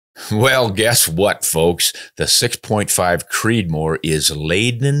Well, guess what, folks? The 6.5 Creedmoor is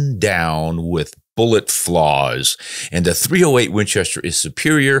laden down with bullet flaws, and the 308 Winchester is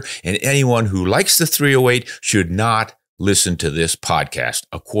superior, and anyone who likes the 308 should not listen to this podcast,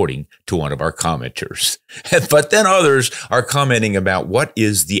 according to one of our commenters. But then others are commenting about what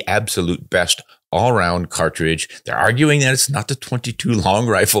is the absolute best all-round cartridge. They're arguing that it's not the 22 long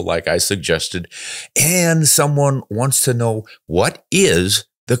rifle like I suggested, and someone wants to know what is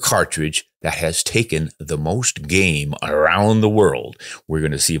the cartridge that has taken the most game around the world. We're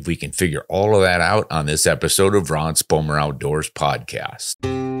going to see if we can figure all of that out on this episode of Ron Spomer Outdoors Podcast.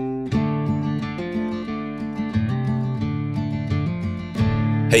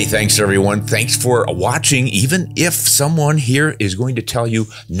 Hey, thanks everyone. Thanks for watching, even if someone here is going to tell you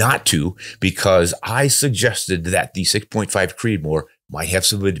not to, because I suggested that the 6.5 Creedmoor might have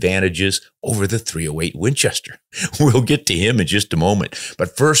some advantages over the 308 Winchester. We'll get to him in just a moment.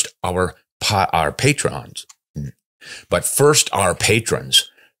 But first, our patrons.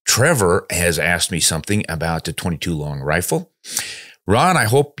 Trevor has asked me something about the 22 long rifle. Ron, I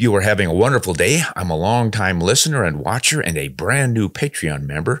hope you are having a wonderful day. I'm a longtime listener and watcher and a brand new Patreon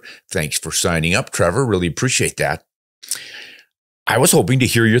member. Thanks for signing up, Trevor. Really appreciate that. I was hoping to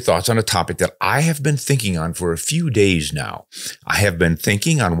hear your thoughts on a topic that I have been thinking on for a few days now. I have been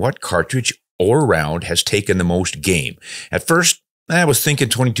thinking on what cartridge or round has taken the most game. At first, I was thinking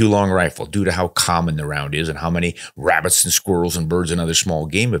 22 long rifle due to how common the round is and how many rabbits and squirrels and birds and other small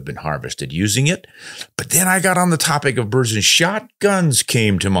game have been harvested using it. But then I got on the topic of birds and shotguns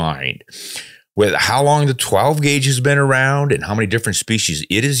came to mind. With how long the 12 gauge has been around and how many different species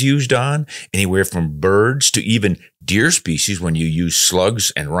it is used on, anywhere from birds to even deer species when you use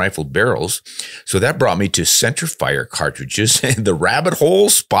slugs and rifled barrels. So that brought me to center fire cartridges, and the rabbit hole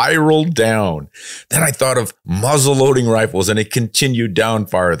spiraled down. Then I thought of muzzle loading rifles, and it continued down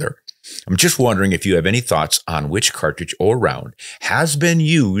farther. I'm just wondering if you have any thoughts on which cartridge or round has been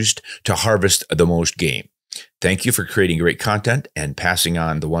used to harvest the most game. Thank you for creating great content and passing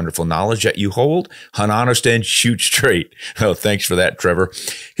on the wonderful knowledge that you hold. Hunt honest and shoot straight. Oh, thanks for that, Trevor.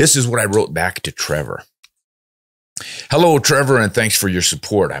 This is what I wrote back to Trevor. Hello, Trevor, and thanks for your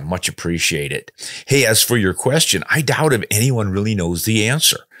support. I much appreciate it. Hey, as for your question, I doubt if anyone really knows the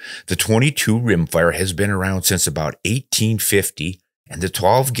answer. The 22 rimfire has been around since about 1850, and the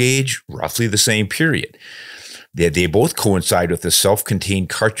 12 gauge, roughly the same period. They both coincide with the self-contained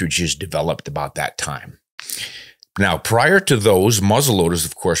cartridges developed about that time. Now, prior to those, muzzleloaders,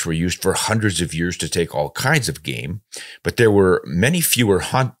 of course, were used for hundreds of years to take all kinds of game, but there were many fewer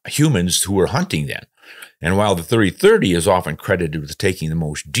humans who were hunting then. And while the 30-30 is often credited with taking the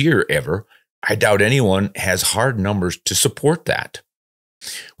most deer ever, I doubt anyone has hard numbers to support that.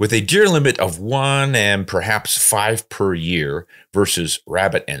 With a deer limit of 1 and perhaps 5 per year versus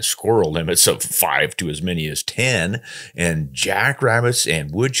rabbit and squirrel limits of 5 to as many as 10, and jackrabbits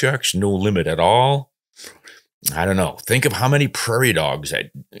and woodchucks, no limit at all, I don't know. Think of how many prairie dogs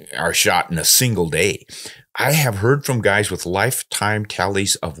that are shot in a single day. I have heard from guys with lifetime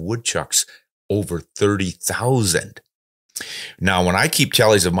tallies of woodchucks over 30,000. Now, when I keep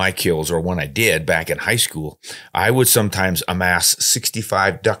tallies of my kills, or when I did back in high school, I would sometimes amass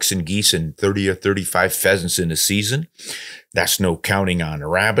 65 ducks and geese and 30 or 35 pheasants in a season. That's no counting on the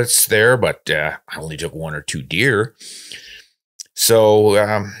rabbits there, but I only took 1 or 2 deer. So,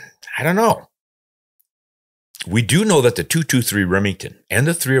 I don't know. We do know that the 223 Remington and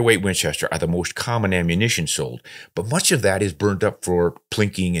the 308 Winchester are the most common ammunition sold, but much of that is burned up for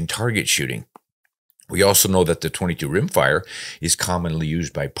plinking and target shooting. We also know that the 22 rimfire is commonly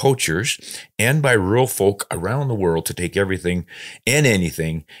used by poachers and by rural folk around the world to take everything and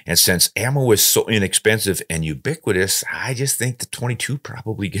anything. And since ammo is so inexpensive and ubiquitous, I just think the 22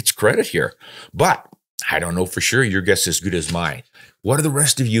 probably gets credit here. But I don't know for sure. Your guess is as good as mine. What do the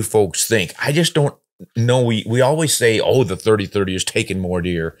rest of you folks think? I just don't know. We always say, oh, the 30-30 is taking more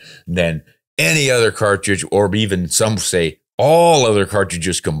deer than any other cartridge, or even some say all other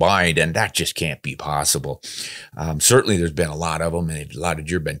cartridges combined, and that just can't be possible. Certainly there's been a lot of them, and a lot of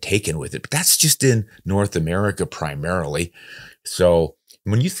deer been taken with it, but that's just in North America primarily. So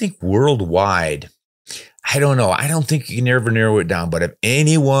when you think worldwide, I don't know. I don't think you can ever narrow it down, but if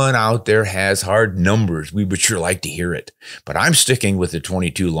anyone out there has hard numbers, we would sure like to hear it. But I'm sticking with the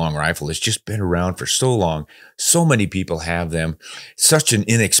 22 long rifle. It's just been around for so long. So many people have them. Such an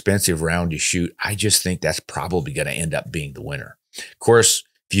inexpensive round to shoot. I just think that's probably going to end up being the winner. Of course,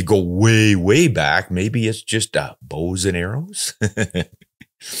 if you go way, way back, maybe it's just bows and arrows.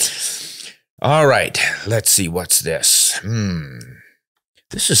 All right, let's see. What's this?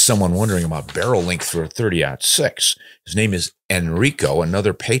 This is someone wondering about barrel length for a 30-06. His name is Enrico,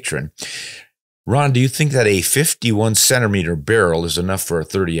 another patron. Ron, do you think that a 51 centimeter barrel is enough for a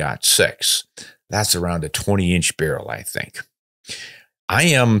 30-06? That's around a 20-inch barrel, I think. I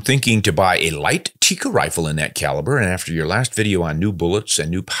am thinking to buy a light Tikka rifle in that caliber, and after your last video on new bullets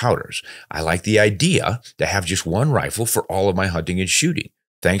and new powders, I like the idea to have just one rifle for all of my hunting and shooting.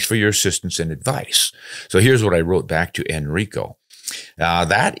 Thanks for your assistance and advice. So here's what I wrote back to Enrico.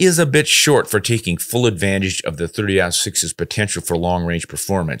 That is a bit short for taking full advantage of the 30-06's potential for long-range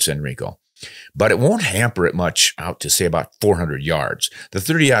performance, Enrico. But it won't hamper it much out to, say, about 400 yards. The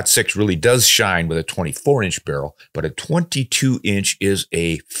 30-06 really does shine with a 24-inch barrel, but a 22-inch is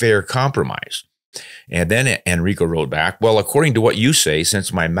a fair compromise. And then Enrico wrote back, well, according to what you say,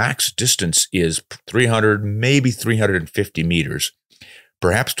 since my max distance is 300, maybe 350 meters,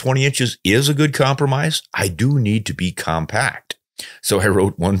 perhaps 20 inches is a good compromise. I do need to be compact. So I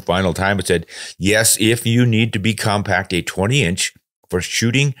wrote one final time. It said, yes, if you need to be compact, a 20-inch for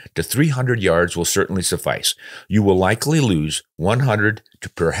shooting to 300 yards will certainly suffice. You will likely lose 100 to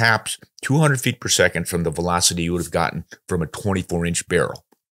perhaps 200 feet per second from the velocity you would have gotten from a 24-inch barrel.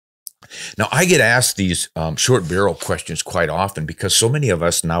 Now, I get asked these short barrel questions quite often because so many of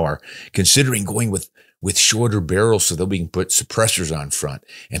us now are considering going with shorter barrels so that we can put suppressors on front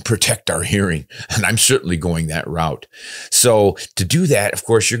and protect our hearing. And I'm certainly going that route. So to do that, of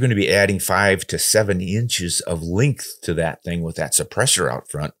course, you're going to be adding 5 to 7 inches of length to that thing with that suppressor out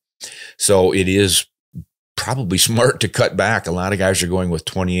front. So it is probably smart to cut back. A lot of guys are going with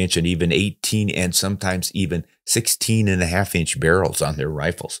 20-inch and even 18 and sometimes even 16.5-inch barrels on their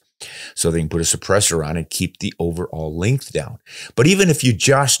rifles. So they can put a suppressor on and keep the overall length down. But even if you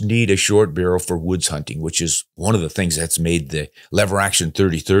just need a short barrel for woods hunting, which is one of the things that's made the lever action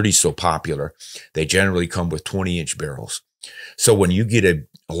 30-30 so popular, they generally come with 20-inch barrels. So when you get a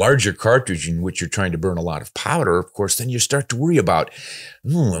larger cartridge in which you're trying to burn a lot of powder, of course, then you start to worry about,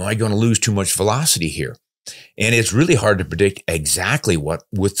 am I going to lose too much velocity here? And it's really hard to predict exactly what.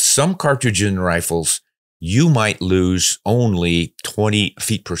 With some cartridge in rifles, you might lose only 20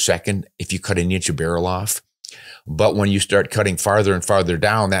 feet per second if you cut an inch of barrel off. But when you start cutting farther and farther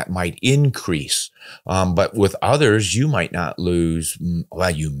down, that might increase. But with others, you might not lose,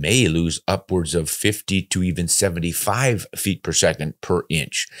 well, you may lose upwards of 50 to even 75 feet per second per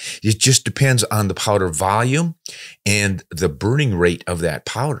inch. It just depends on the powder volume and the burning rate of that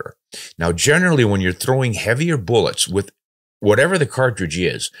powder. Now, generally, when you're throwing heavier bullets with whatever the cartridge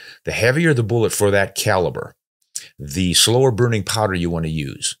is, the heavier the bullet for that caliber, the slower burning powder you want to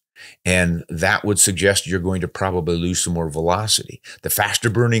use. And that would suggest you're going to probably lose some more velocity. The faster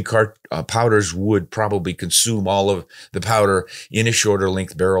burning powders would probably consume all of the powder in a shorter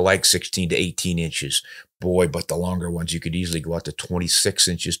length barrel, like 16 to 18 inches. Boy, but the longer ones, you could easily go out to 26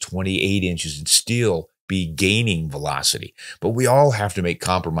 inches, 28 inches and still be gaining velocity. But we all have to make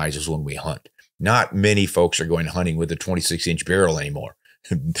compromises when we hunt. Not many folks are going hunting with a 26-inch barrel anymore.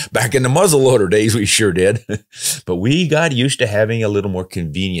 Back in the muzzleloader days, we sure did. But we got used to having a little more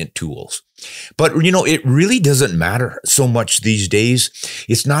convenient tools. But, it really doesn't matter so much these days.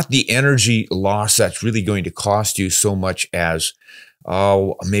 It's not the energy loss that's really going to cost you so much as,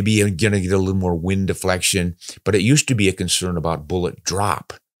 maybe you're going to get a little more wind deflection. But it used to be a concern about bullet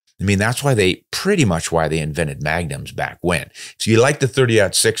drop. I mean, that's pretty much why they invented magnums back when. So you like the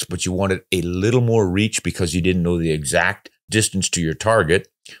 30-06, but you wanted a little more reach because you didn't know the exact distance to your target,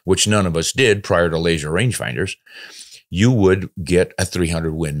 which none of us did prior to laser rangefinders. You would get a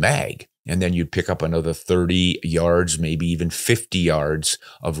 300 Win mag, and then you'd pick up another 30 yards, maybe even 50 yards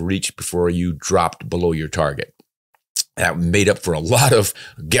of reach before you dropped below your target. That made up for a lot of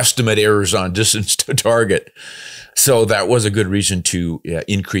guesstimate errors on distance to target. So that was a good reason to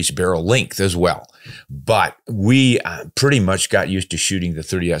increase barrel length as well. But we pretty much got used to shooting the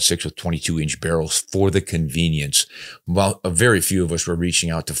 30-06 with 22-inch barrels for the convenience. Well, very few of us were reaching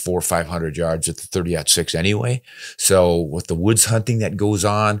out to 400 or 500 yards at the 30-06 anyway. So with the woods hunting that goes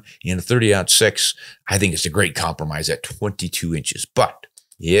on in a 30-06, I think it's a great compromise at 22 inches. But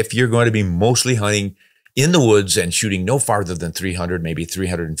if you're going to be mostly hunting in the woods and shooting no farther than 300, maybe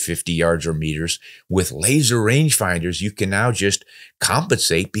 350 yards or meters, with laser rangefinders, you can now just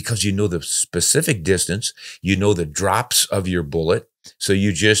compensate because you know the specific distance, you know the drops of your bullet. So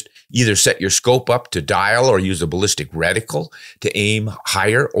you just either set your scope up to dial or use a ballistic reticle to aim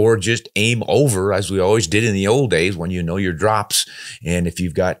higher, or just aim over, as we always did in the old days when you know your drops. And if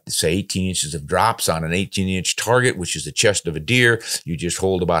you've got, say, 18 inches of drops on an 18-inch target, which is the chest of a deer, you just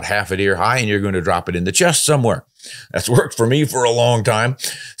hold about half a deer high and you're going to drop it in the chest somewhere. That's worked for me for a long time.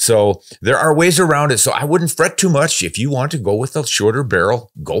 So there are ways around it. So I wouldn't fret too much. If you want to go with a shorter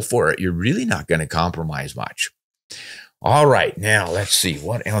barrel, go for it. You're really not going to compromise much. All right, now let's see.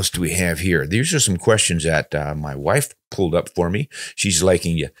 What else do we have here? These are some questions that my wife pulled up for me. She's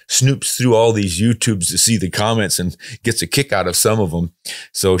liking you, snoops through all these YouTubes to see the comments and gets a kick out of some of them.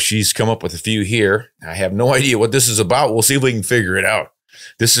 So she's come up with a few here. I have no idea what this is about. We'll see if we can figure it out.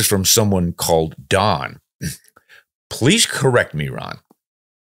 This is from someone called Don. Please correct me, Ron.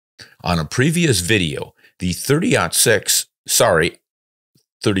 On a previous video, the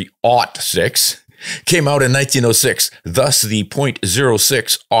 30-06 came out in 1906, thus the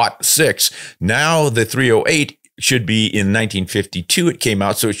 .0606. Now the 308 should be in 1952. It came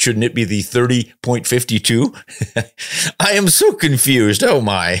out, so shouldn't it be the 30.52? I am so confused. Oh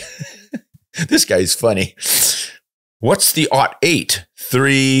my. This guy's funny. What's the .08?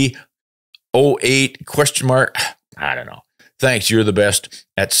 308 question mark? I don't know. Thanks, you're the best.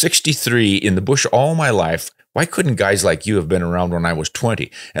 At 63, in the bush all my life, why couldn't guys like you have been around when I was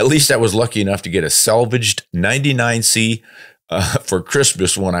 20? At least I was lucky enough to get a salvaged 99C for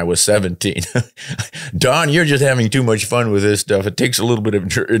Christmas when I was 17. Don, you're just having too much fun with this stuff. It takes a little bit of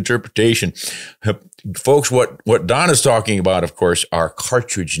interpretation. Folks, what Don is talking about, of course, are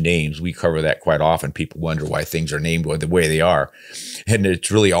cartridge names. We cover that quite often. People wonder why things are named the way they are. And it's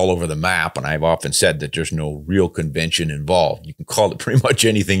really all over the map. And I've often said that there's no real convention involved. You can call it pretty much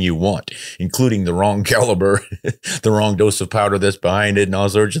anything you want, including the wrong caliber, the wrong dose of powder that's behind it, and all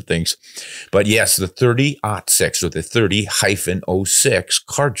sorts of things. But yes, the 30-06 or the 30-06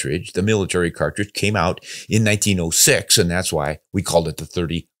 cartridge, the military cartridge, came out in 1906. And that's why we called it the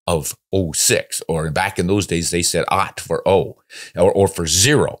 30 of 06, or back in those days, they said "ot" for O or for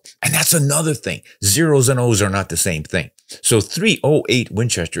 0. And that's another thing. Zeros and O's are not the same thing. So 308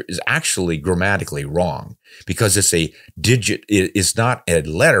 Winchester is actually grammatically wrong because it's a digit. It's not a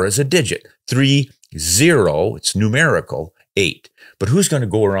letter, it's a digit. 30, it's numerical, 8. But who's going to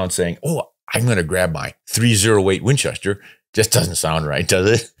go around saying, oh, I'm going to grab my 308 Winchester? Just doesn't sound right,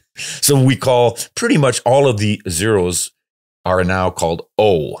 does it? So we call pretty much all of the zeros are now called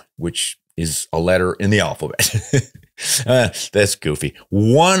O, which is a letter in the alphabet. That's goofy.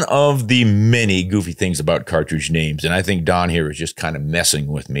 One of the many goofy things about cartridge names, and I think Don here is just kind of messing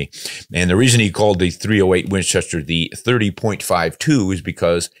with me. And the reason he called the 308 Winchester the 30.52 is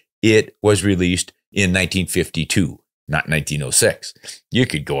because it was released in 1952, not 1906. You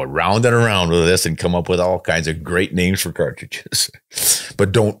could go around and around with this and come up with all kinds of great names for cartridges.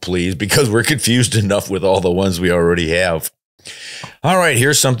 But don't, please, because we're confused enough with all the ones we already have. All right,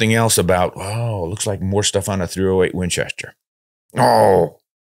 here's something else about, looks like more stuff on a 308 Winchester. Oh,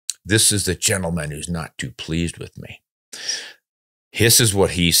 this is the gentleman who's not too pleased with me. This is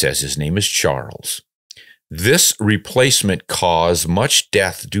what he says. His name is Charles. This replacement caused much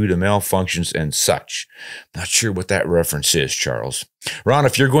death due to malfunctions and such. Not sure what that reference is, Charles. Ron,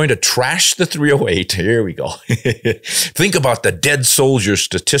 if you're going to trash the 308, here we go. Think about the dead soldiers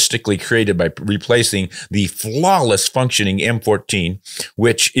statistically created by replacing the flawless functioning M14,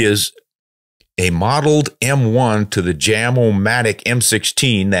 which is a modeled M1 to the Jam-O-Matic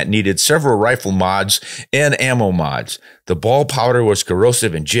M16 that needed several rifle mods and ammo mods. The ball powder was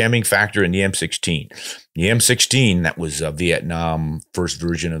corrosive and jamming factor in the M16. The M16, that was a Vietnam first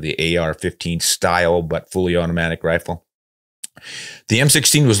version of the AR-15 style, but fully automatic rifle. The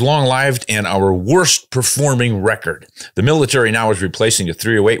M16 was long-lived and our worst performing record. The military now is replacing the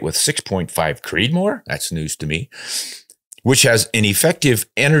 308 with 6.5 Creedmoor. That's news to me, which has an effective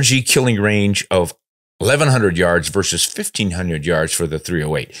energy killing range of 1,100 yards versus 1,500 yards for the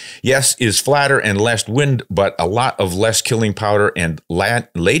 308. Yes, is flatter and less wind, but a lot of less killing powder and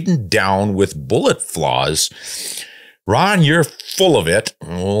laden down with bullet flaws. Ron, you're full of it.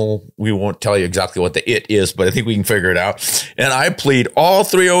 Well, we won't tell you exactly what the it is, but I think we can figure it out. And I plead all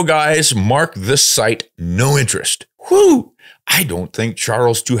 3-0 guys, mark this site no interest. Whew! I don't think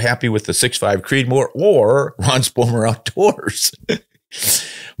Charles too happy with the 6.5 Creedmoor or Ron Spomer Outdoors.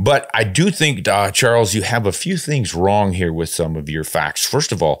 But I do think, Charles, you have a few things wrong here with some of your facts.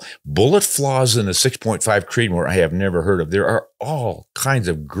 First of all, bullet flaws in the 6.5 Creedmoor I have never heard of. There are all kinds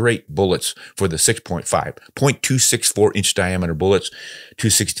of great bullets for the 6.5. 0.264 inch diameter bullets,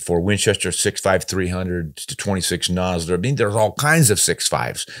 264 Winchester, 6.5 300 to 26 Nosler. I mean, there's all kinds of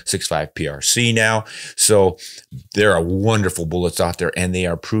 6.5s, 6.5 PRC now. So there are wonderful bullets out there, and they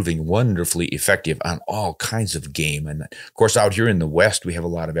are proving wonderfully effective on all kinds of game. And of course, out here in the West, we have a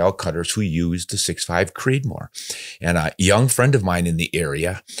lot of elk hunters who use the 6.5 Creedmoor. And a young friend of mine in the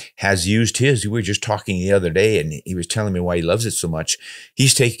area has used his. We were just talking the other day, and he was telling me why he loves it so much.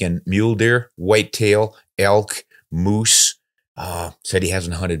 He's taken mule deer, whitetail, elk, moose. Said he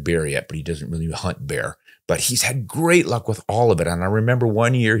hasn't hunted bear yet, but he doesn't really hunt bear. But he's had great luck with all of it. And I remember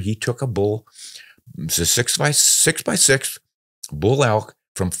one year he took a bull, it's a 6x6 bull elk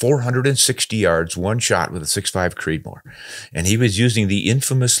from 460 yards, one shot with a 6.5 Creedmoor. And he was using the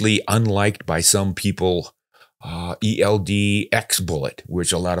infamously unliked by some people ELD-X bullet,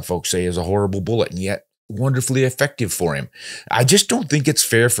 which a lot of folks say is a horrible bullet, and yet wonderfully effective for him. I just don't think it's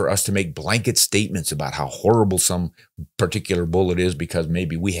fair for us to make blanket statements about how horrible some particular bullet is because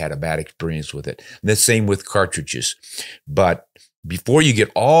maybe we had a bad experience with it. And the same with cartridges. But before you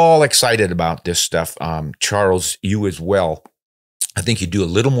get all excited about this stuff, Charles, you as well, I think you do a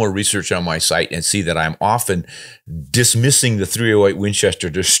little more research on my site and see that I'm often dismissing the 308 Winchester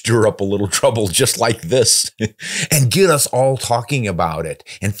to stir up a little trouble just like this and get us all talking about it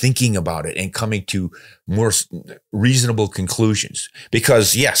and thinking about it and coming to more reasonable conclusions.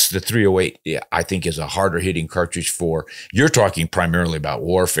 Because yes, the 308, I think, is a harder hitting cartridge for, you're talking primarily about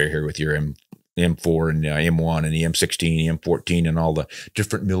warfare here with your M4 and M1 and the M16, M14 and all the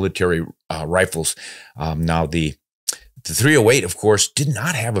different military rifles. Now the 308, of course, did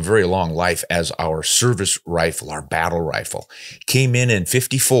not have a very long life as our service rifle, our battle rifle. Came in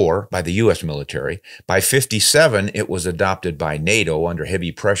 54 by the U.S. military. By 57, it was adopted by NATO under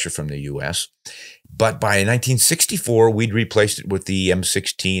heavy pressure from the U.S. But by 1964, we'd replaced it with the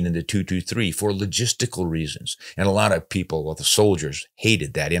M16 and the 223 for logistical reasons. And a lot of people, well, the soldiers,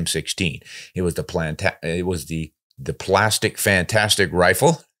 hated that M16. It was the plastic fantastic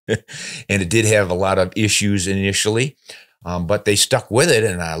rifle. And it did have a lot of issues initially, but they stuck with it.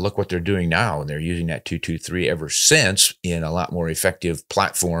 And look what they're doing now. And they're using that 223 ever since in a lot more effective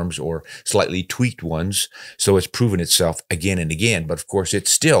platforms or slightly tweaked ones. So it's proven itself again and again. But of course,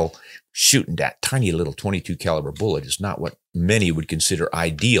 it's still shooting that tiny little 22 caliber bullet is not what many would consider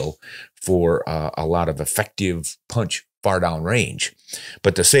ideal for a lot of effective punch far down range.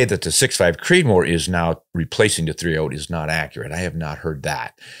 But to say that the 6.5 Creedmoor is now replacing the 308 is not accurate. I have not heard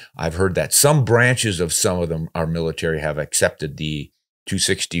that. I've heard that some branches of some of them, our military, have accepted the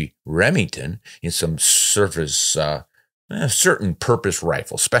 260 Remington in some surface, certain purpose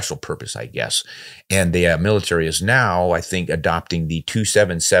rifle, special purpose, I guess. And the military is now, I think, adopting the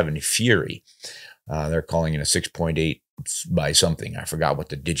 277 Fury. They're calling it a 6.8 by something. I forgot what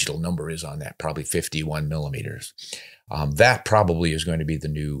the digital number is on that, probably 51 millimeters. That probably is going to be the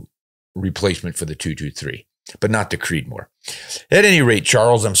new replacement for the 223, but not the Creedmoor. At any rate,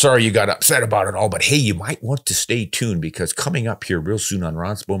 Charles, I'm sorry you got upset about it all, but hey, you might want to stay tuned because coming up here real soon on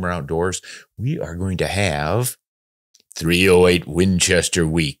Ron Spomer Outdoors, we are going to have 308 Winchester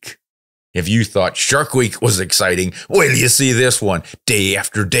Week. If you thought Shark Week was exciting, wait till you see this one. Day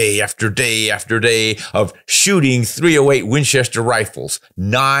after day after day after day of shooting 308 Winchester rifles.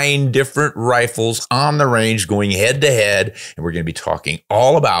 9 different rifles on the range going head to head. And we're going to be talking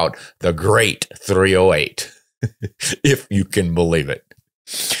all about the great 308, if you can believe it.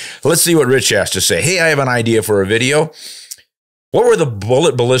 Let's see what Rich has to say. Hey, I have an idea for a video. What were the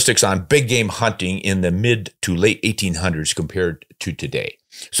bullet ballistics on big game hunting in the mid to late 1800s compared to today?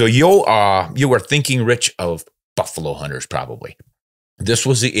 So you are thinking, Rich, of buffalo hunters probably. This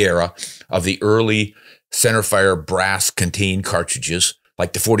was the era of the early centerfire brass contained cartridges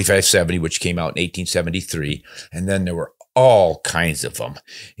like the 4570, which came out in 1873. And then there were all kinds of them.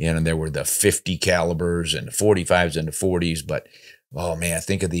 And there were the 50 calibers and the 45s and the 40s. But oh man,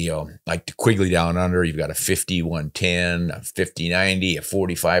 think of the like the Quigley Down Under. You've got a 50-110, a 50-90, a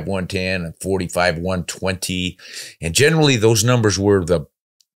 45-110, a 45-120, and generally those numbers were the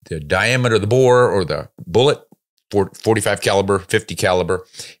diameter of the bore or the bullet, 45 caliber, 50 caliber,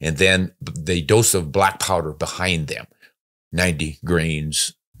 and then the dose of black powder behind them, 90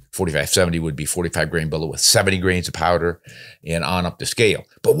 grains. 4570 would be 45 grain bullet with 70 grains of powder and on up the scale.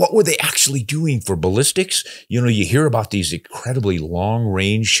 But what were they actually doing for ballistics? You know, you hear about these incredibly long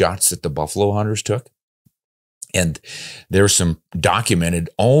range shots that the buffalo hunters took. And there's some documented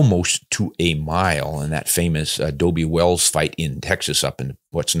almost to a mile in that famous Adobe Wells fight in Texas up in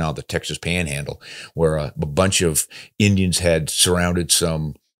what's now the Texas Panhandle, where a bunch of Indians had surrounded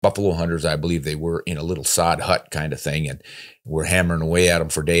some buffalo hunters. I believe they were in a little sod hut kind of thing and were hammering away at them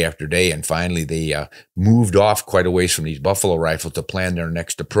for day after day. And finally, they moved off quite a ways from these buffalo rifles to plan their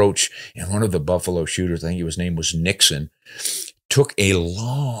next approach. And one of the buffalo shooters, I think his name was Nixon, took a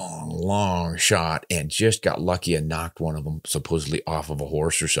long shot and just got lucky and knocked one of them supposedly off of a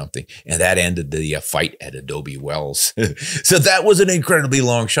horse or something. And that ended the fight at Adobe Wells. So that was an incredibly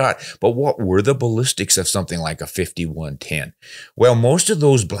long shot. But what were the ballistics of something like a 50-110? Well, most of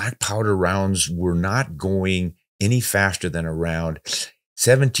those black powder rounds were not going any faster than around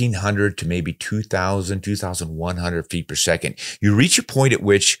 1,700 to maybe 2,000, 2,100 feet per second. You reach a point at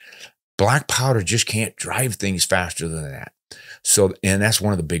which black powder just can't drive things faster than that. So, and that's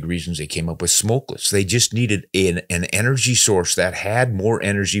one of the big reasons they came up with smokeless. They just needed an energy source that had more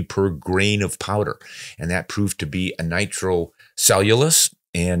energy per grain of powder. And that proved to be a nitrocellulose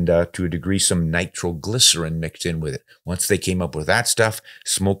and to a degree, some nitroglycerin mixed in with it. Once they came up with that stuff,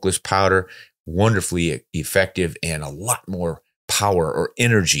 smokeless powder, wonderfully effective and a lot more power or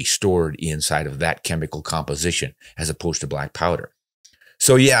energy stored inside of that chemical composition as opposed to black powder.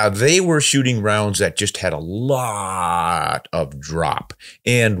 So yeah, they were shooting rounds that just had a lot of drop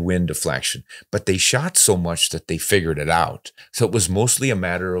and wind deflection, but they shot so much that they figured it out. So it was mostly a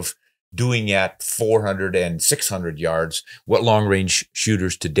matter of doing at 400 and 600 yards what long-range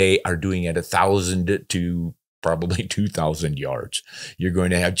shooters today are doing at 1,000 to probably 2,000 yards. You're going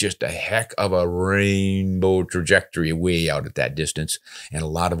to have just a heck of a rainbow trajectory way out at that distance and a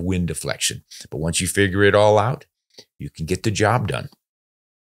lot of wind deflection. But once you figure it all out, you can get the job done.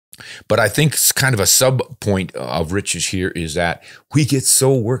 But I think it's kind of a sub point of Rich's here is that we get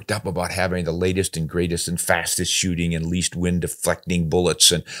so worked up about having the latest and greatest and fastest shooting and least wind deflecting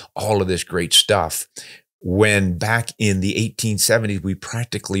bullets and all of this great stuff, when back in the 1870s, we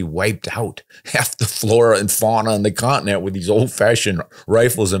practically wiped out half the flora and fauna on the continent with these old-fashioned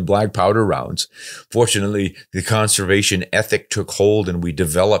rifles and black powder rounds. Fortunately, the conservation ethic took hold and we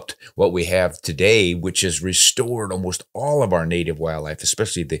developed what we have today, which has restored almost all of our native wildlife,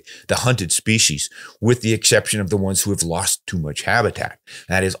 especially the hunted species, with the exception of the ones who have lost too much habitat.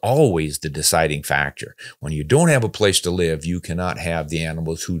 That is always the deciding factor. When you don't have a place to live, you cannot have the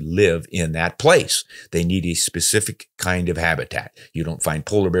animals who live in that place. They need a specific kind of habitat. You don't find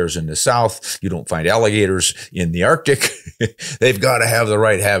polar bears in the south. You don't find alligators in the Arctic. They've got to have the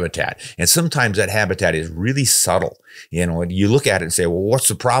right habitat. And sometimes that habitat is really subtle. You know, and you look at it and say, well, what's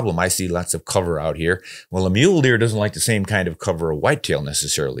the problem? I see lots of cover out here. Well, a mule deer doesn't like the same kind of cover a whitetail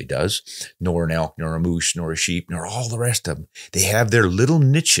necessarily does, nor an elk, nor a moose, nor a sheep, nor all the rest of them. They have their little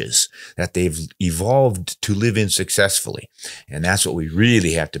niches that they've evolved to live in successfully. And that's what we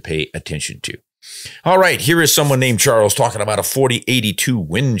really have to pay attention to. All right, here is someone named Charles talking about a 4082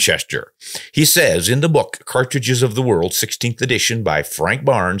 Winchester. He says in the book, Cartridges of the World, 16th edition by Frank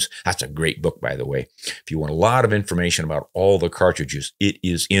Barnes. That's a great book, by the way. If you want a lot of information about all the cartridges, it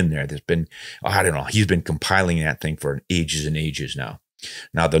is in there. There's been, I don't know, he's been compiling that thing for ages and ages now.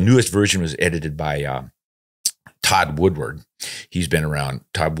 Now, the newest version was edited by Todd Woodward. He's been around.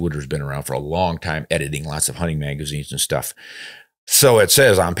 Todd Woodward's been around for a long time, editing lots of hunting magazines and stuff. So it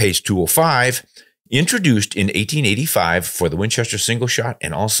says on page 205, introduced in 1885 for the Winchester single shot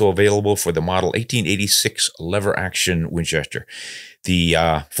and also available for the model 1886 lever action Winchester. The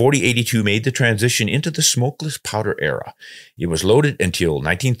 4082 made the transition into the smokeless powder era. It was loaded until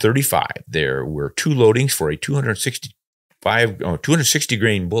 1935. There were two loadings for a 260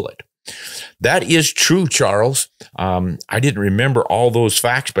 grain bullet. That is true, Charles. I didn't remember all those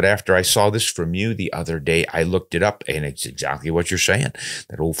facts, but after I saw this from you the other day, I looked it up, and it's exactly what you're saying.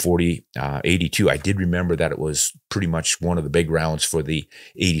 That old 4082, I did remember that it was pretty much one of the big rounds for the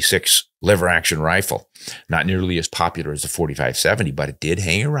 86 lever action rifle. Not nearly as popular as the 4570, but it did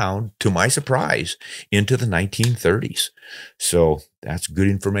hang around, to my surprise, into the 1930s. So that's good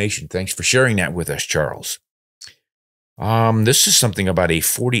information. Thanks for sharing that with us, Charles. This is something about a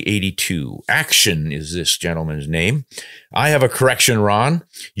 4082. Action is this gentleman's name. I have a correction, Ron.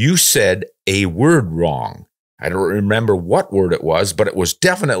 You said a word wrong. I don't remember what word it was, but it was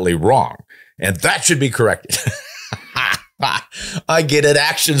definitely wrong. And that should be corrected. I get it.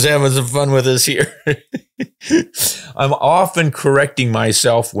 Action's having some fun with us here. I'm often correcting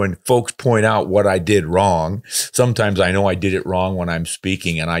myself when folks point out what I did wrong. Sometimes I know I did it wrong when I'm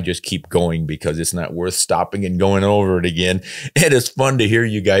speaking, and I just keep going because it's not worth stopping and going over it again. And it's fun to hear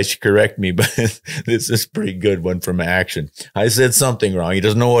you guys correct me, but this is a pretty good one from Action. I said something wrong. He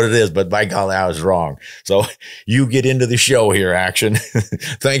doesn't know what it is, but by golly, I was wrong. So you get into the show here, Action.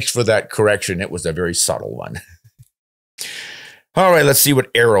 Thanks for that correction. It was a very subtle one. All right, let's see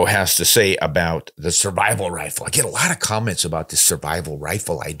what Arrow has to say about the survival rifle. I get a lot of comments about this survival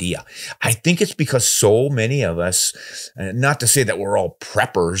rifle idea. I think it's because so many of us, not to say that we're all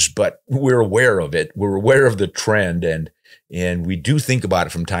preppers, but we're aware of it. We're aware of the trend, and we do think about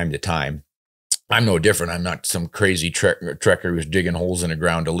it from time to time. I'm no different. I'm not some crazy trekker who's digging holes in the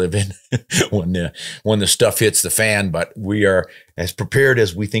ground to live in when the stuff hits the fan, but we are as prepared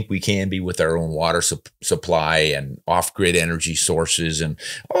as we think we can be with our own water supply and off-grid energy sources and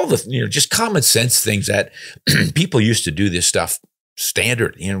all the, just common sense things that people used to do this stuff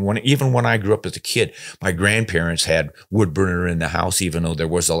standard. Even when I grew up as a kid, my grandparents had wood burner in the house, even though there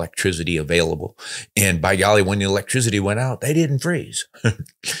was electricity available. And by golly, when the electricity went out, they didn't freeze.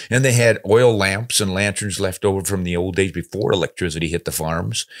 And they had oil lamps and lanterns left over from the old days before electricity hit the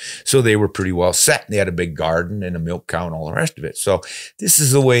farms. So they were pretty well set. They had a big garden and a milk cow and all the rest of it. So this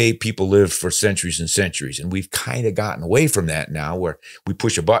is the way people lived for centuries and centuries. And we've kind of gotten away from that now, where we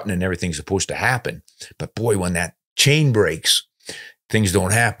push a button and everything's supposed to happen. But boy, when that chain breaks, things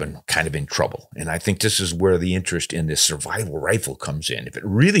don't happen, kind of in trouble. And I think this is where the interest in this survival rifle comes in. If it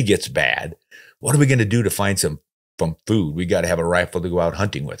really gets bad, what are we going to do to find some food? We got to have a rifle to go out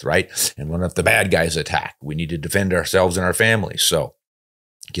hunting with, right? And when if the bad guys attack, we need to defend ourselves and our families. So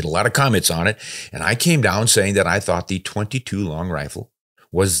get a lot of comments on it. And I came down saying that I thought the 22 long rifle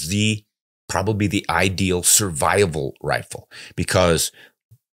was probably the ideal survival rifle, because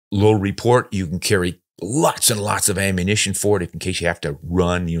low report, you can carry lots and lots of ammunition for it in case you have to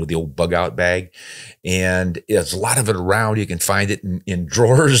run, the old bug out bag. And there's a lot of it around. You can find it in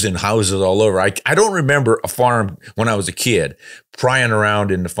drawers and houses all over. I don't remember a farm when I was a kid prying around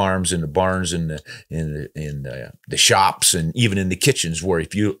in the farms, in the barns, in the shops, and even in the kitchens, where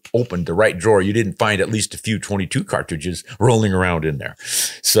if you opened the right drawer, you didn't find at least a few 22 cartridges rolling around in there.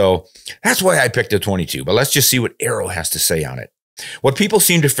 So that's why I picked a 22. But let's just see what Arrow has to say on it. What people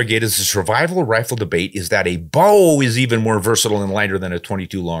seem to forget is the survival rifle debate is that a bow is even more versatile and lighter than a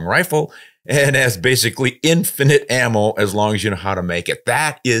 22 long rifle and has basically infinite ammo as long as you know how to make it.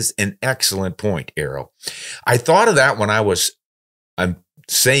 That is an excellent point, Arrow. I thought of that when I'm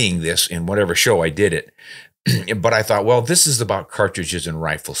saying this in whatever show I did it. But I thought, well, this is about cartridges and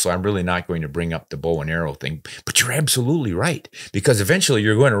rifles, so I'm really not going to bring up the bow and arrow thing. But you're absolutely right, because eventually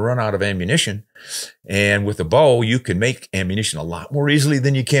you're going to run out of ammunition. And with a bow, you can make ammunition a lot more easily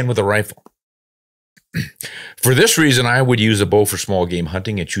than you can with a rifle. For this reason, I would use a bow for small game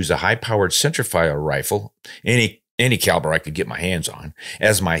hunting and choose a high-powered centerfire rifle, any caliber I could get my hands on,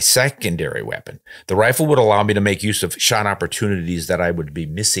 as my secondary weapon. The rifle would allow me to make use of shot opportunities that I would be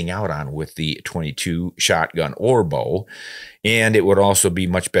missing out on with the 22 shotgun or bow, and it would also be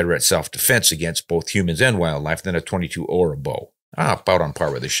much better at self-defense against both humans and wildlife than a 22 or a bow. About on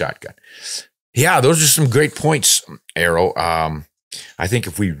par with a shotgun. Yeah, those are some great points, Arrow. I think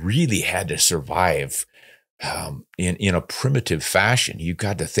if we really had to survive in a primitive fashion, you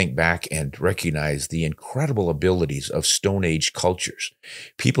got to think back and recognize the incredible abilities of Stone Age cultures.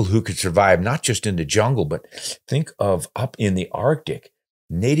 People who could survive not just in the jungle, but think of up in the Arctic,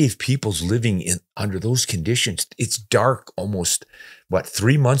 native peoples living under those conditions. It's dark almost,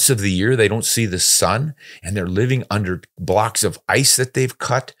 3 months of the year. They don't see the sun, and they're living under blocks of ice that they've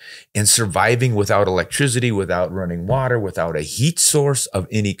cut and surviving without electricity, without running water, without a heat source of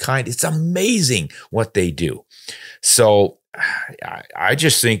any kind. It's amazing what they do. So I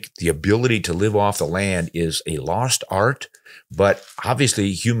just think the ability to live off the land is a lost art, but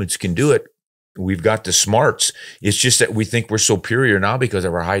obviously humans can do it. We've got the smarts. It's just that we think we're superior now because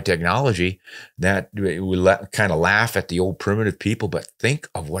of our high technology that we kind of laugh at the old primitive people, but think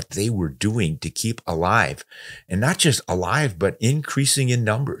of what they were doing to keep alive. And not just alive, but increasing in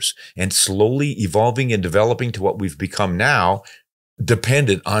numbers and slowly evolving and developing to what we've become now,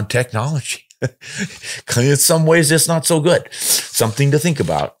 dependent on technology. In some ways, it's not so good. Something to think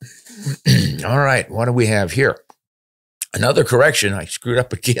about. All right, what do we have here? Another correction, I screwed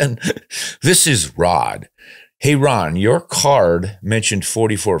up again. This is Rod. Hey, Ron, your card mentioned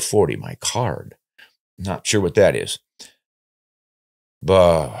 4440. My card. Not sure what that is.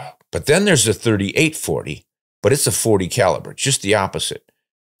 But then there's a 3840, but it's a 40 caliber, just the opposite.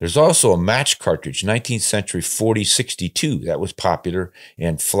 There's also a match cartridge, 19th century 4062. That was popular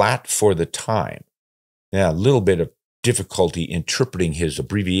and flat for the time. Yeah, a little bit of difficulty interpreting his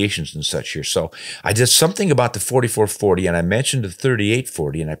abbreviations and such here. So I did something about the 4440 and I mentioned the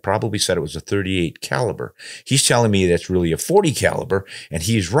 3840 and I probably said it was a 38 caliber. He's telling me that's really a 40 caliber and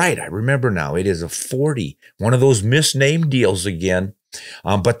he's right. I remember now it is a 40. One of those misnamed deals again.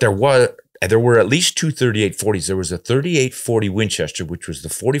 But there were at least two 3840s. There was a 3840 Winchester, which was the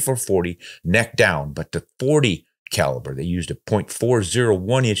 4440 neck down, but the 40 caliber. They used a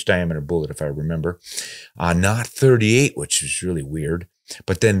 .401 inch diameter bullet, if I remember, not 38, which is really weird.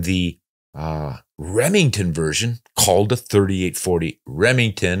 But then the Remington version called the 3840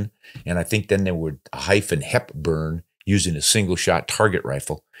 Remington, and I think then there were a hyphen Hepburn using a single shot target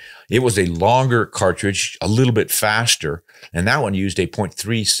rifle. It was a longer cartridge, a little bit faster, and that one used a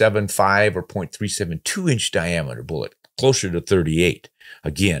 .375 or .372 inch diameter bullet, closer to 38.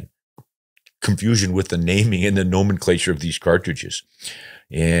 Again, confusion with the naming and the nomenclature of these cartridges.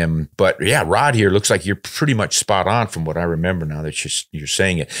 But yeah, Rod here looks like you're pretty much spot on from what I remember now that you're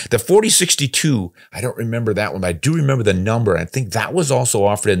saying it. The 4062, I don't remember that one, but I do remember the number. I think that was also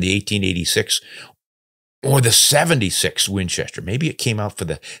offered in the 1886 or the 76 Winchester. Maybe it came out for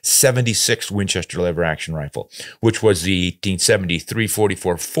the 76 Winchester lever action rifle, which was the 1873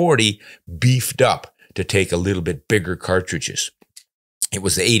 4440 beefed up to take a little bit bigger cartridges. It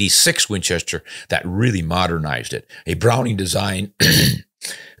was the 86 Winchester that really modernized it. A Browning design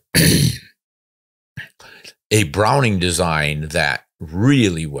that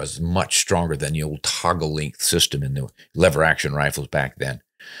really was much stronger than the old toggle length system in the lever action rifles back then.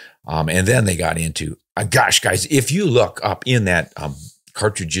 And then they got into, gosh, guys, if you look up in that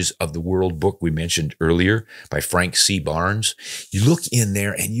Cartridges of the World book we mentioned earlier by Frank C. Barnes, you look in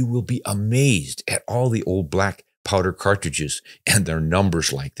there and you will be amazed at all the old black powder cartridges and their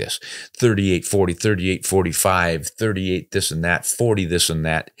numbers like this: 3840, 3845, 38 this and that, 40 this and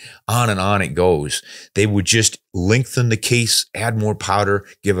that, on it goes. They would just lengthen the case, add more powder,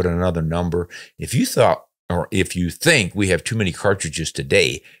 give it another number. If you thought, or if you think we have too many cartridges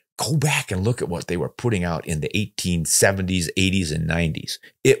today, go back and look at what they were putting out in the 1870s, 80s, and 90s.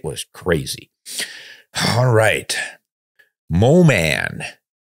 It was crazy. All right. Moman.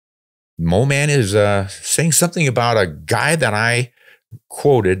 Moman is saying something about a guy that I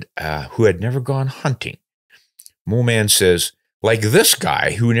quoted who had never gone hunting. Moman says, like this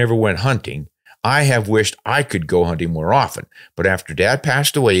guy who never went hunting, I have wished I could go hunting more often, but after Dad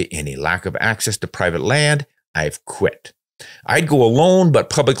passed away and a lack of access to private land, I've quit. I'd go alone, but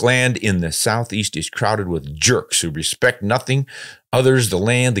public land in the Southeast is crowded with jerks who respect nothing, others, the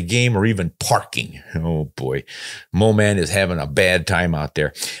land, the game, or even parking. Oh boy, Moman is having a bad time out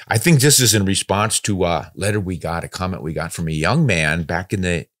there. I think this is in response to a letter we got, a comment we got from a young man back in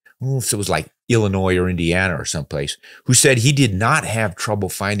the, so it was like Illinois or Indiana or someplace, who said he did not have trouble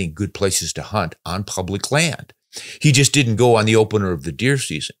finding good places to hunt on public land. He just didn't go on the opener of the deer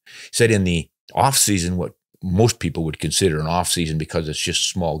season. He said in the off season, what most people would consider an off season because it's just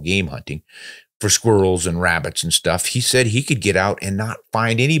small game hunting for squirrels and rabbits and stuff. He said he could get out and not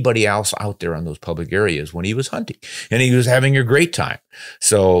find anybody else out there on those public areas when he was hunting, and he was having a great time.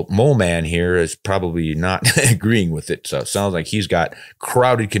 So Moman here is probably not agreeing with it. So it sounds like he's got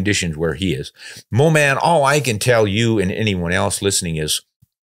crowded conditions where he is. Moman, all I can tell you and anyone else listening is,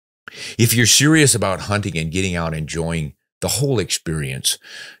 if you're serious about hunting and getting out, enjoying the whole experience,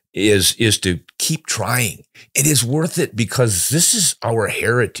 is to keep trying. It is worth it because this is our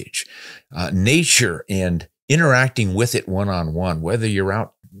heritage, nature, and interacting with it one-on-one, whether you're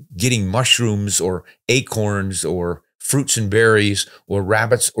out getting mushrooms or acorns or fruits and berries or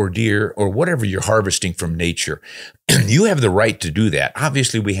rabbits or deer or whatever you're harvesting from nature. You have the right to do that.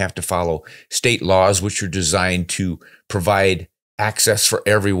 Obviously, we have to follow state laws, which are designed to provide access for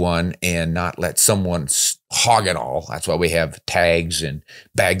everyone and not let someone hog it all. That's why we have tags and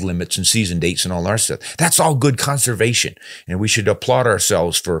bag limits and season dates and all that stuff. That's all good conservation. And we should applaud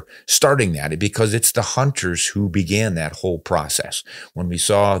ourselves for starting that, because it's the hunters who began that whole process. When we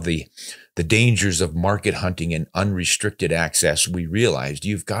saw the dangers of market hunting and unrestricted access, we realized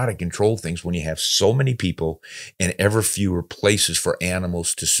you've got to control things when you have so many people and ever fewer places for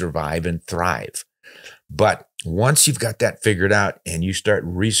animals to survive and thrive. But once you've got that figured out and you start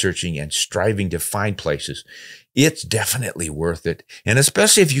researching and striving to find places, it's definitely worth it. And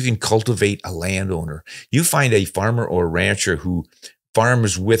especially if you can cultivate a landowner, you find a farmer or rancher who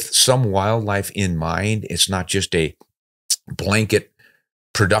farms with some wildlife in mind. It's not just a blanket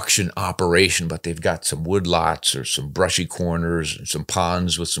production operation, but they've got some woodlots or some brushy corners and some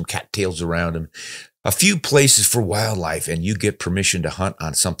ponds with some cattails around them. A few places for wildlife, and you get permission to hunt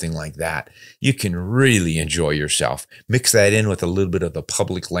on something like that. You can really enjoy yourself. Mix that in with a little bit of the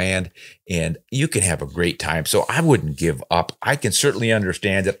public land, and you can have a great time. So I wouldn't give up. I can certainly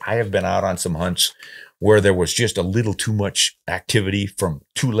understand that. I have been out on some hunts where there was just a little too much activity from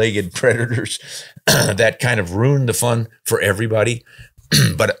two-legged predators that kind of ruined the fun for everybody.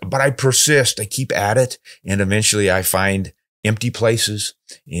 But I persist. I keep at it, and eventually I find empty places,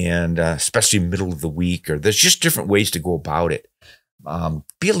 and especially middle of the week, or there's just different ways to go about it.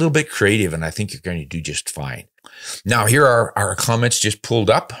 Be a little bit creative, and I think you're going to do just fine. Now, here are our comments just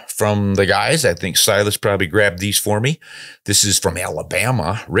pulled up from the guys. I think Silas probably grabbed these for me. This is from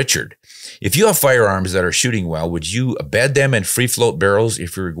Alabama, Richard. If you have firearms that are shooting well, would you bed them in free float barrels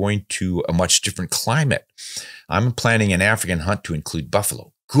if you're going to a much different climate? I'm planning an African hunt to include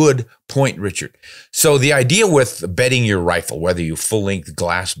buffalo. Good point, Richard. So the idea with bedding your rifle, whether you full-length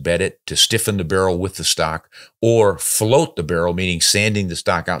glass bed it to stiffen the barrel with the stock or float the barrel, meaning sanding the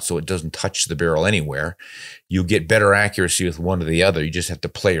stock out so it doesn't touch the barrel anywhere, you get better accuracy with one or the other. You just have to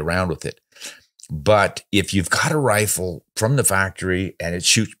play around with it. But if you've got a rifle from the factory and it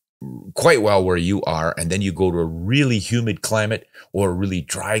shoots quite well where you are, and then you go to a really humid climate or a really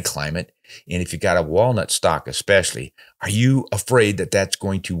dry climate, and if you got a walnut stock especially, are you afraid that that's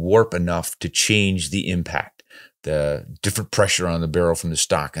going to warp enough to change the impact, the different pressure on the barrel from the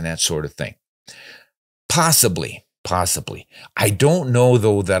stock and that sort of thing? Possibly. I don't know,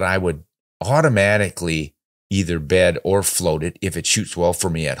 though, that I would automatically either bed or float it if it shoots well for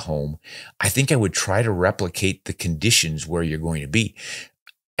me at home. I think I would try to replicate the conditions where you're going to be.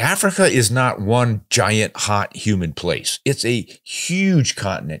 Africa is not one giant, hot, humid place. It's a huge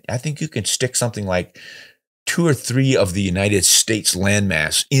continent. I think you can stick something like 2 or 3 of the United States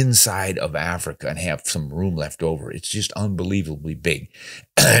landmass inside of Africa and have some room left over. It's just unbelievably big.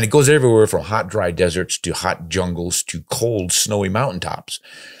 And it goes everywhere from hot, dry deserts to hot jungles to cold, snowy mountaintops.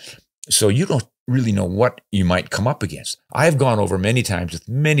 So you don't really know what you might come up against. I've gone over many times with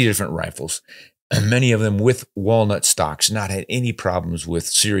many different rifles, many of them with walnut stocks, not had any problems with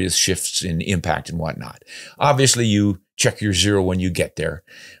serious shifts in impact and whatnot. Obviously, you check your zero when you get there,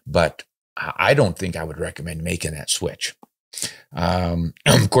 but I don't think I would recommend making that switch.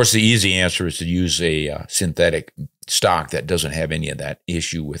 Of course, the easy answer is to use a synthetic stock that doesn't have any of that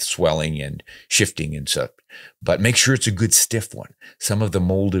issue with swelling and shifting and such. But make sure it's a good stiff one. Some of the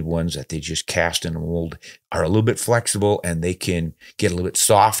molded ones that they just cast in a mold are a little bit flexible, and they can get a little bit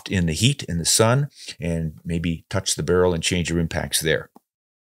soft in the heat, in the sun, and maybe touch the barrel and change your impacts there.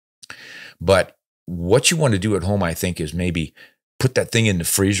 But what you want to do at home, I think, is maybe put that thing in the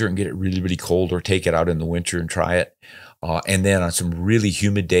freezer and get it really, really cold, or take it out in the winter and try it. And then on some really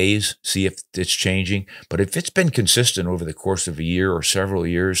humid days, see if it's changing. But if it's been consistent over the course of a year or several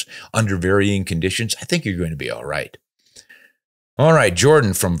years under varying conditions, I think you're going to be all right. All right,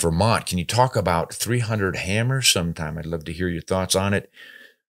 Jordan from Vermont, can you talk about 300 hammer sometime? I'd love to hear your thoughts on it.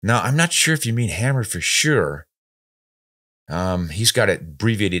 Now, I'm not sure if you mean hammer for sure. He's got it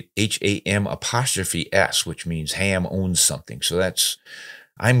abbreviated HAM''S, which means ham owns something. So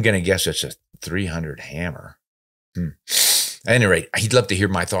I'm going to guess it's a 300 hammer. At any rate, he'd love to hear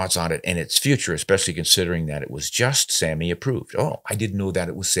my thoughts on it and its future, especially considering that it was just SAMI approved. Oh, I didn't know that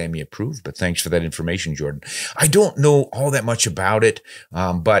it was SAMI approved, but thanks for that information, Jordan. I don't know all that much about it,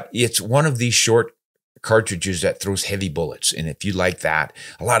 but it's one of these short cartridges that throws heavy bullets. And if you like that,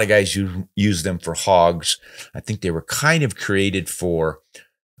 a lot of guys use them for hogs. I think they were kind of created for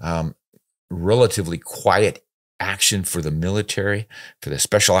relatively quiet action for the military, for the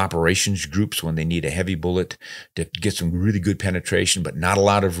special operations groups when they need a heavy bullet to get some really good penetration, but not a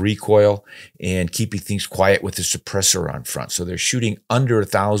lot of recoil, and keeping things quiet with the suppressor on front. So they're shooting under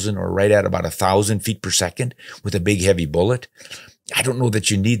 1,000 or right at about 1,000 feet per second with a big heavy bullet. I don't know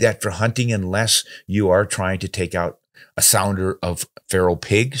that you need that for hunting unless you are trying to take out a sounder of feral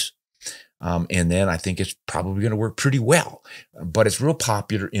pigs. And then I think it's probably going to work pretty well. But it's real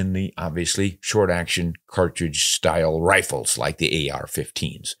popular in the, obviously, short-action cartridge-style rifles like the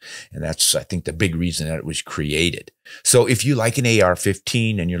AR-15s. And that's, I think, the big reason that it was created. So if you like an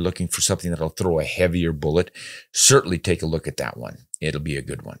AR-15 and you're looking for something that'll throw a heavier bullet, certainly take a look at that one. It'll be a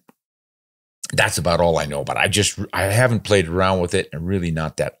good one. That's about all I know, but I haven't played around with it and really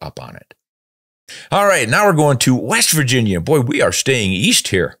not that up on it. All right, now we're going to West Virginia. Boy, we are staying east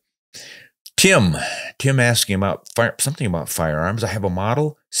here. Tim asking about something about firearms. I have a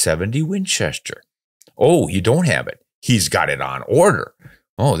Model 70 Winchester. Oh, you don't have it. He's got it on order.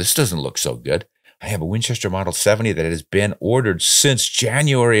 Oh, this doesn't look so good. I have a Winchester Model 70 that has been ordered since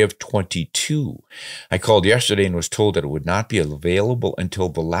January of 22. I called yesterday and was told that it would not be available until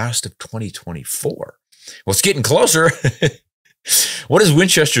the last of 2024. Well, it's getting closer. What is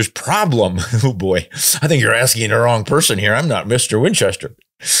Winchester's problem? Oh, boy. I think you're asking the wrong person here. I'm not Mr. Winchester.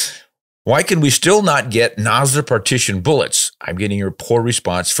 Why can we still not get Nosler partition bullets? I'm getting a poor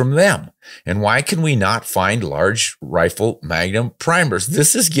response from them. And why can we not find large rifle Magnum primers?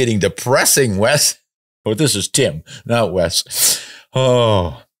 This is getting depressing, Wes. Oh, this is Tim, not Wes.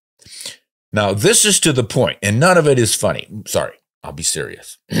 Oh. Now, this is to the point, and none of it is funny. Sorry, I'll be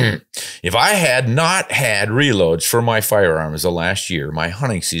serious. If I had not had reloads for my firearms the last year, my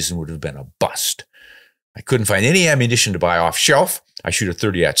hunting season would have been a bust. I couldn't find any ammunition to buy off shelf. I shoot a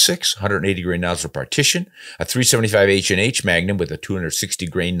 30-06, 180 grain Nosler partition, a 375 H&H Magnum with a 260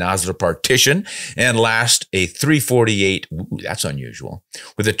 grain Nosler partition, and last a 348, ooh, that's unusual,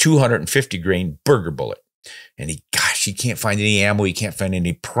 with a 250 grain Burger bullet. And he can't find any ammo. He can't find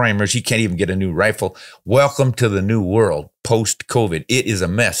any primers. He can't even get a new rifle. Welcome to the new world post-COVID. It is a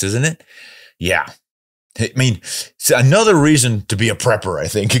mess, isn't it? Yeah. I mean, it's another reason to be a prepper, I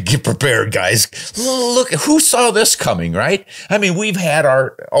think. Get prepared, guys. Look, who saw this coming, right? I mean, we've had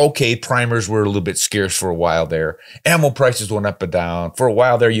primers were a little bit scarce for a while there. Ammo prices went up and down. For a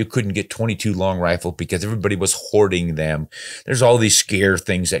while there, you couldn't get 22 long rifle because everybody was hoarding them. There's all these scare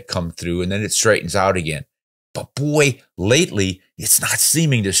things that come through, and then it straightens out again. But boy, lately, it's not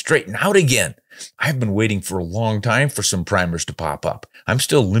seeming to straighten out again. I've been waiting for a long time for some primers to pop up. I'm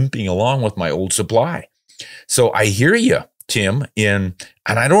still limping along with my old supply. So I hear you, Tim, and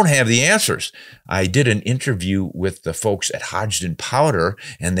I don't have the answers. I did an interview with the folks at Hodgdon Powder,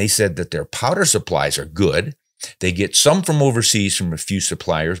 and they said that their powder supplies are good. They get some from overseas from a few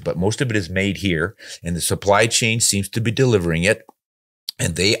suppliers, but most of it is made here, and the supply chain seems to be delivering it,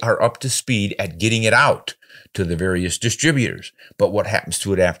 and they are up to speed at getting it out to the various distributors. But what happens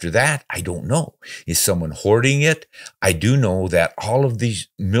to it after that, I don't know. Is someone hoarding it? I do know that all of these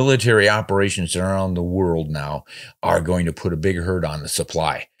military operations around the world now are going to put a big hurt on the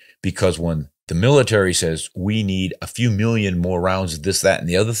supply, because when the military says we need a few million more rounds of this, that, and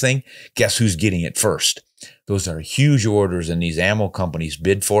the other thing, guess who's getting it first? Those are huge orders, and these ammo companies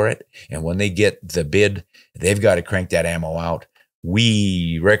bid for it. And when they get the bid, they've got to crank that ammo out.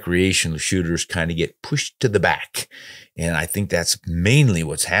 We recreational shooters kind of get pushed to the back. And I think that's mainly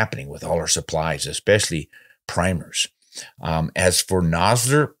what's happening with all our supplies, especially primers. As for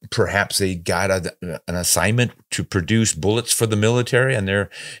Nosler, perhaps they got an assignment to produce bullets for the military, and they're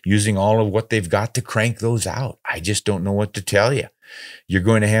using all of what they've got to crank those out. I just don't know what to tell you. You're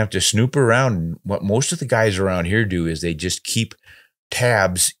going to have to snoop around. And what most of the guys around here do is they just keep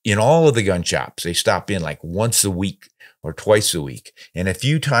tabs in all of the gun shops. They stop in like once a week or twice a week. And a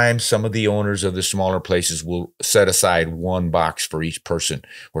few times, some of the owners of the smaller places will set aside one box for each person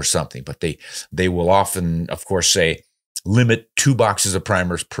or something. But they will often, of course, say, limit 2 boxes of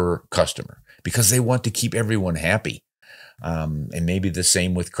primers per customer, because they want to keep everyone happy. And maybe the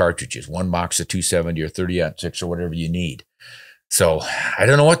same with cartridges, 1 box of 270 or 30-06 or whatever you need. So I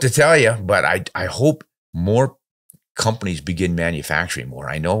don't know what to tell you, but I hope more companies begin manufacturing more.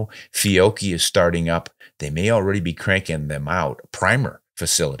 I know Fiocchi is starting up. They may already be cranking them out. Primer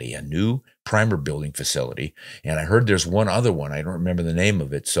facility, a new primer building facility. And I heard there's one other one. I don't remember the name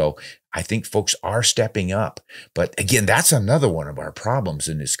of it. So I think folks are stepping up. But again, that's another one of our problems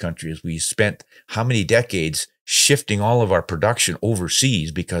in this country, is we spent how many decades shifting all of our production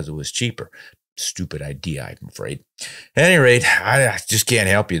overseas because it was cheaper. Stupid idea, I'm afraid. At any rate, I just can't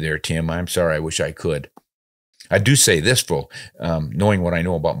help you there, Tim. I'm sorry. I wish I could. I do say this, Phil, knowing what I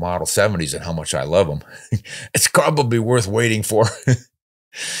know about Model 70s and how much I love them, it's probably worth waiting for.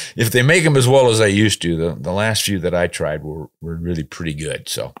 If they make them as well as I used to, the last few that I tried were really pretty good.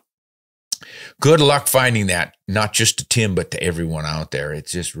 So good luck finding that, not just to Tim, but to everyone out there.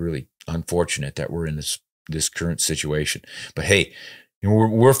 It's just really unfortunate that we're in this current situation. But hey,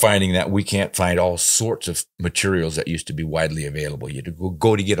 we're finding that we can't find all sorts of materials that used to be widely available. You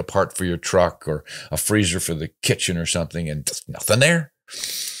go to get a part for your truck or a freezer for the kitchen or something, and there's nothing there.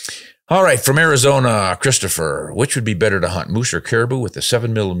 All right, from Arizona, Christopher, which would be better to hunt, moose or caribou with a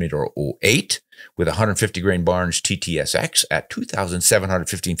 7mm 08 with 150 grain Barnes TTSX at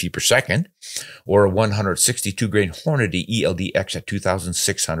 2,715 feet per second, or a 162 grain Hornady ELDX at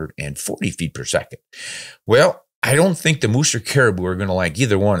 2,640 feet per second? Well, I don't think the moose or caribou are going to like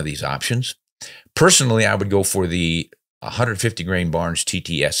either one of these options. Personally, I would go for the 150 grain Barnes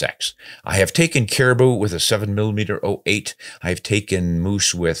TTSX. I have taken caribou with a 7mm 08. I've taken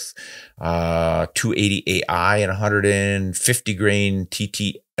moose with 280 AI and 150 grain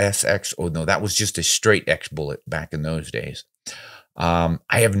TTSX. Oh no, that was just a straight X bullet back in those days. I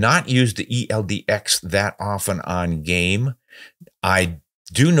have not used the ELDX that often on game. I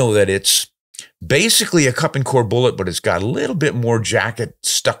do know that it's basically a cup and core bullet, but it's got a little bit more jacket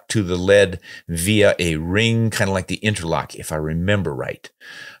stuck to the lead via a ring, kind of like the interlock, if I remember right.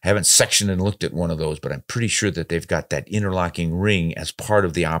 I haven't sectioned and looked at one of those, but I'm pretty sure that they've got that interlocking ring as part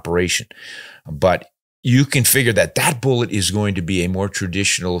of the operation. But you can figure that that bullet is going to be a more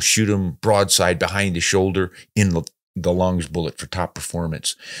traditional shoot 'em broadside behind the shoulder in the lungs bullet for top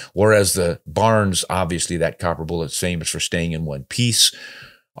performance. Whereas the Barnes, obviously that copper bullet's famous for staying in one piece,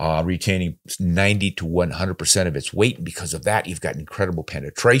 retaining 90 to 100% of its weight. And because of that, you've got incredible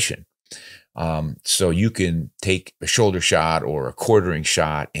penetration. So you can take a shoulder shot or a quartering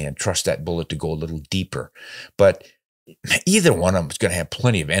shot and trust that bullet to go a little deeper. But either one of them is going to have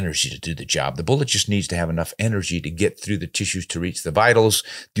plenty of energy to do the job. The bullet just needs to have enough energy to get through the tissues to reach the vitals,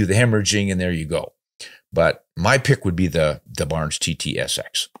 do the hemorrhaging, and there you go. but my pick would be the Barnes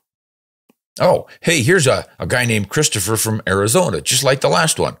TTSX. Oh, hey, here's a guy named Christopher from Arizona, just like the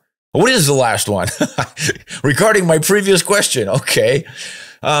last one. What is the last one? Regarding my previous question. Okay.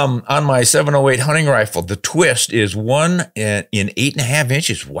 On my 708 hunting rifle, the twist is 1 in 8.5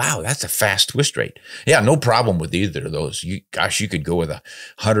 inches. Wow, that's a fast twist rate. Yeah, no problem with either of those. You could go with a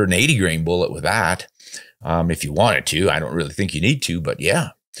 180 grain bullet with that if you wanted to. I don't really think you need to, but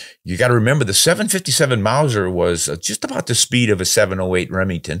yeah. You got to remember the 757 Mauser was just about the speed of a 708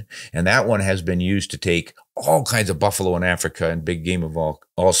 Remington, and that one has been used to take all kinds of buffalo in Africa and big game of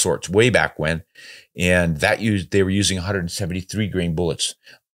all sorts way back when. And they were using 173 grain bullets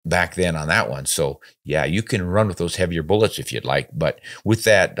back then on that one. So yeah, you can run with those heavier bullets if you'd like, but with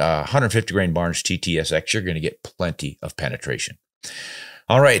that 150 grain Barnes TTSX, you're going to get plenty of penetration.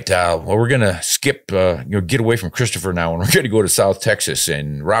 All right, well, we're going to skip, get away from Christopher now, and we're going to go to South Texas.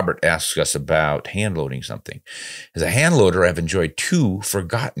 And Robert asks us about hand loading something. As a hand loader, I've enjoyed 2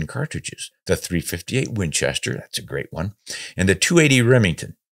 forgotten cartridges: the 358 Winchester, that's a great one, and the 280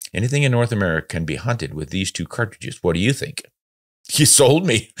 Remington. Anything in North America can be hunted with these 2 cartridges. What do you think? You sold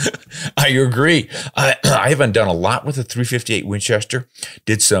me. I agree. I haven't done a lot with the 358 Winchester.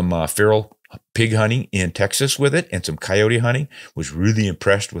 Did some feral pig hunting in Texas with it and some coyote hunting. Was really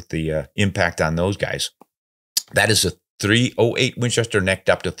impressed with the impact on those guys. That is a 308 Winchester necked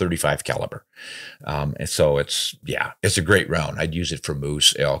up to 35 caliber. And so it's a great round. I'd use it for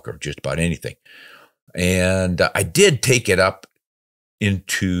moose, elk, or just about anything. And I did take it up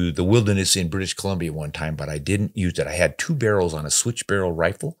into the wilderness in British Columbia one time, but I didn't use it. I had 2 barrels on a switch barrel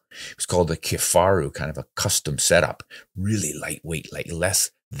rifle. It was called a Kifaru, kind of a custom setup, really lightweight, like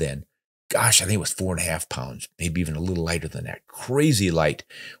less than, I think it was 4.5 pounds, maybe even a little lighter than that. Crazy light,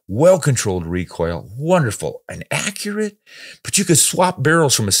 well-controlled recoil, wonderful and accurate, but you could swap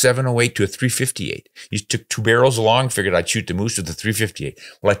barrels from a 708 to a 358. You took 2 barrels along, figured I'd shoot the moose with the 358.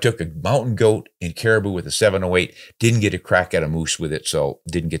 Well, I took a mountain goat and caribou with a 708, didn't get a crack at a moose with it, so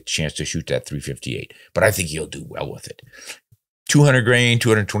didn't get the chance to shoot that 358. But I think you'll do well with it. 200 grain,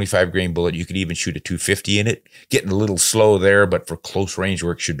 225 grain bullet. You could even shoot a 250 in it. Getting a little slow there, but for close range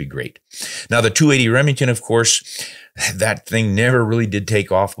work should be great. Now, the 280 Remington, of course, that thing never really did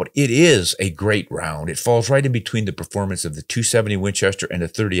take off, but it is a great round. It falls right in between the performance of the 270 Winchester and the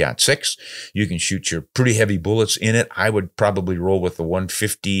 30-06. You can shoot your pretty heavy bullets in it. I would probably roll with the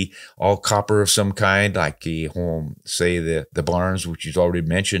 150 all copper of some kind, like say the Barnes, which you've already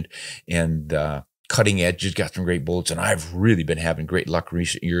mentioned, and cutting edge has got some great bullets, and I've really been having great luck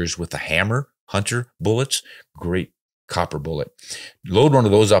recent years with the Hammer Hunter bullets. Great copper bullet. Load one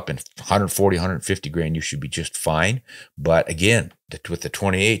of those up in 140, 150 grain, you should be just fine. But again, with the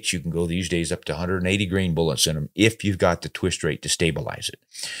 28, you can go these days up to 180 grain bullets in them if you've got the twist rate to stabilize it.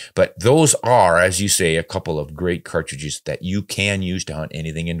 But those are, as you say, a couple of great cartridges that you can use to hunt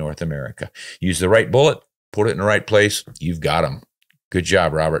anything in North America. Use the right bullet, put it in the right place, you've got them. Good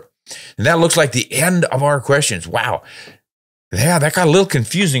job, Robert. And that looks like the end of our questions. Wow. Yeah, that got a little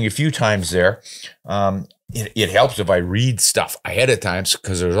confusing a few times there. It helps if I read stuff ahead of time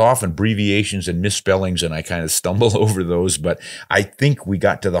because there's often abbreviations and misspellings and I kind of stumble over those, but I think we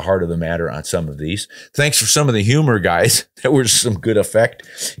got to the heart of the matter on some of these. Thanks for some of the humor, guys. That was some good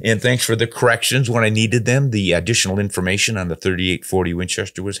effect. And thanks for the corrections when I needed them. The additional information on the 3840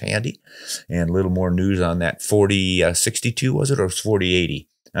 Winchester was handy, and a little more news on that 4062, was it, or 4080?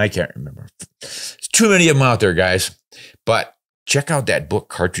 I can't remember. There's too many of them out there, guys. But check out that book,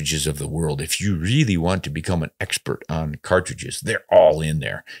 Cartridges of the World. If you really want to become an expert on cartridges, they're all in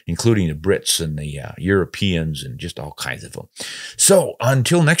there, including the Brits and the Europeans and just all kinds of them. So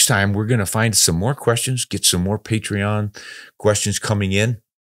until next time, we're going to find some more questions, get some more Patreon questions coming in.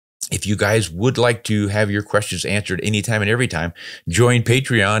 If you guys would like to have your questions answered anytime and every time, join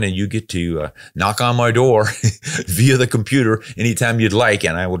Patreon and you get to knock on my door via the computer anytime you'd like.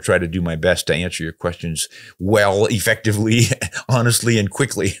 And I will try to do my best to answer your questions well, effectively, honestly, and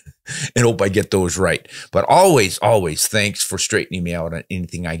quickly, and hope I get those right. But always, always thanks for straightening me out on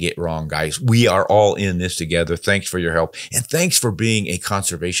anything I get wrong, guys. We are all in this together. Thanks for your help. And thanks for being a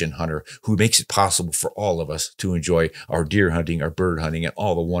conservation hunter who makes it possible for all of us to enjoy our deer hunting, our bird hunting, and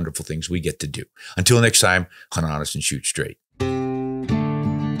all the wonderful things we get to do. Until next time, hunt honest and shoot straight.